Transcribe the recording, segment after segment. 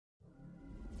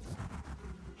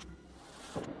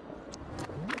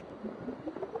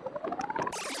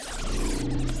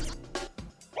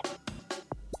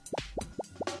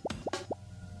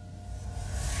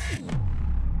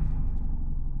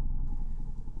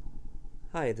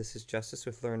Hi, this is Justice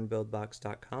with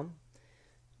LearnBuildbox.com.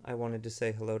 I wanted to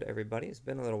say hello to everybody. It's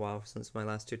been a little while since my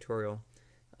last tutorial.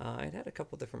 I'd had a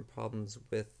couple different problems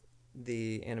with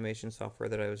the animation software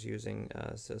that I was using.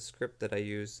 It's a script that I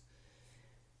use,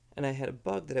 and I had a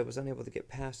bug that I was unable to get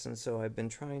past, and so I've been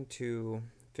trying to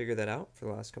figure that out for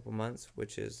the last couple months,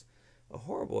 which is a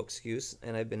horrible excuse,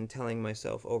 and I've been telling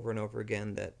myself over and over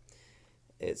again that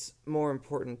it's more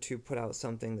important to put out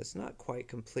something that's not quite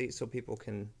complete so people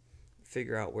can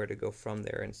figure out where to go from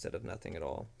there instead of nothing at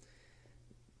all.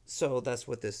 So that's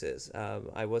what this is.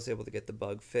 I was able to get the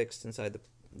bug fixed inside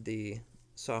the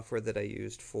software that I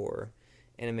used for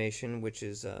animation, which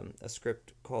is a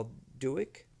script called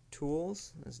Duic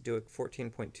Tools. It's Duic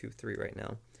 14.23 right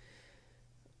now.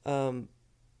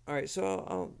 All right, so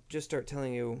I'll just start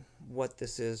telling you what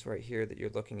this is right here that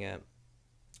you're looking at.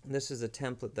 This is a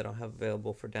template that I'll have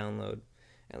available for download,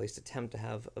 at least attempt to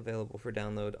have available for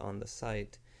download on the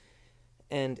site.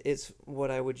 And it's what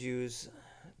I would use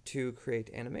to create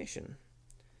animation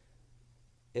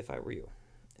if I were you.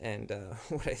 And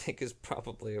what I think is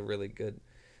probably a really good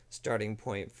starting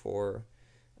point for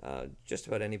just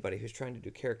about anybody who's trying to do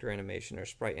character animation or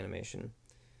sprite animation.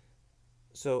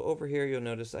 So over here you'll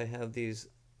notice I have these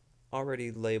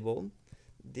already labeled.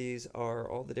 These are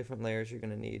all the different layers you're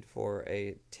going to need for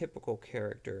a typical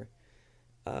character.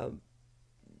 The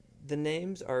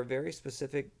names are very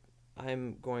specific.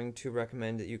 I'm going to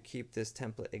recommend that you keep this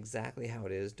template exactly how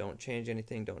it is. Don't change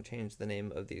anything. Don't change the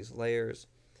name of these layers.